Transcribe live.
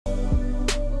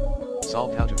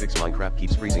Solved how to fix Minecraft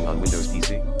keeps freezing on Windows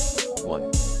PC. 1.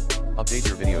 Update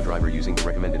your video driver using the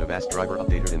recommended Avast driver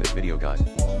updated in this video guide.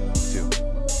 2.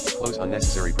 Close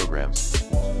unnecessary programs.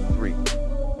 3.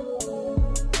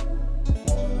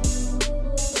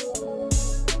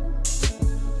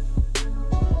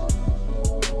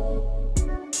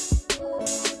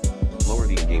 Lower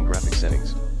the in-game graphics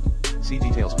settings. See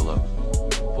details below.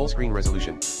 Full screen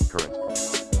resolution, current.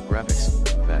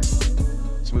 Graphics,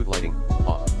 fast. Smooth lighting,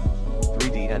 off.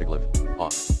 3D anaglyph,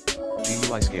 off.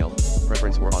 GUI scale,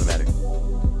 preference or automatic.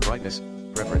 Brightness,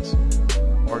 preference.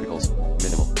 Particles,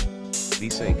 minimal.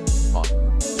 VSync, off.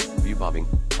 View bobbing,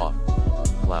 off.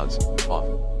 Clouds, off.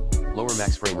 Lower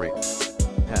max frame rate.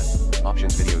 Path,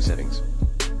 options video settings.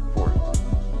 4.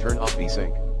 Turn off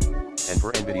VSync. And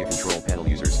for NVIDIA control panel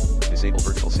users, disable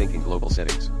vertical sync in global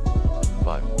settings.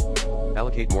 5.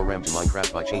 Allocate more RAM to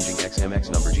Minecraft by changing XMX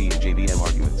number G and JVM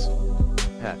arguments.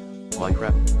 Path,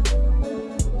 Minecraft.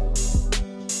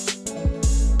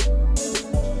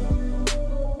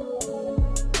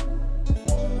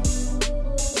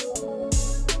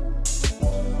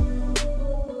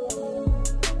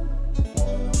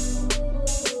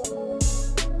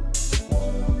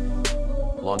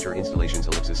 Launcher installations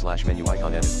ellipsis/menu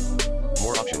icon edit.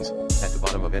 More options, at the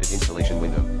bottom of edit installation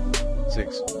window.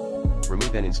 6.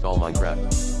 Remove and install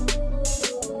Minecraft.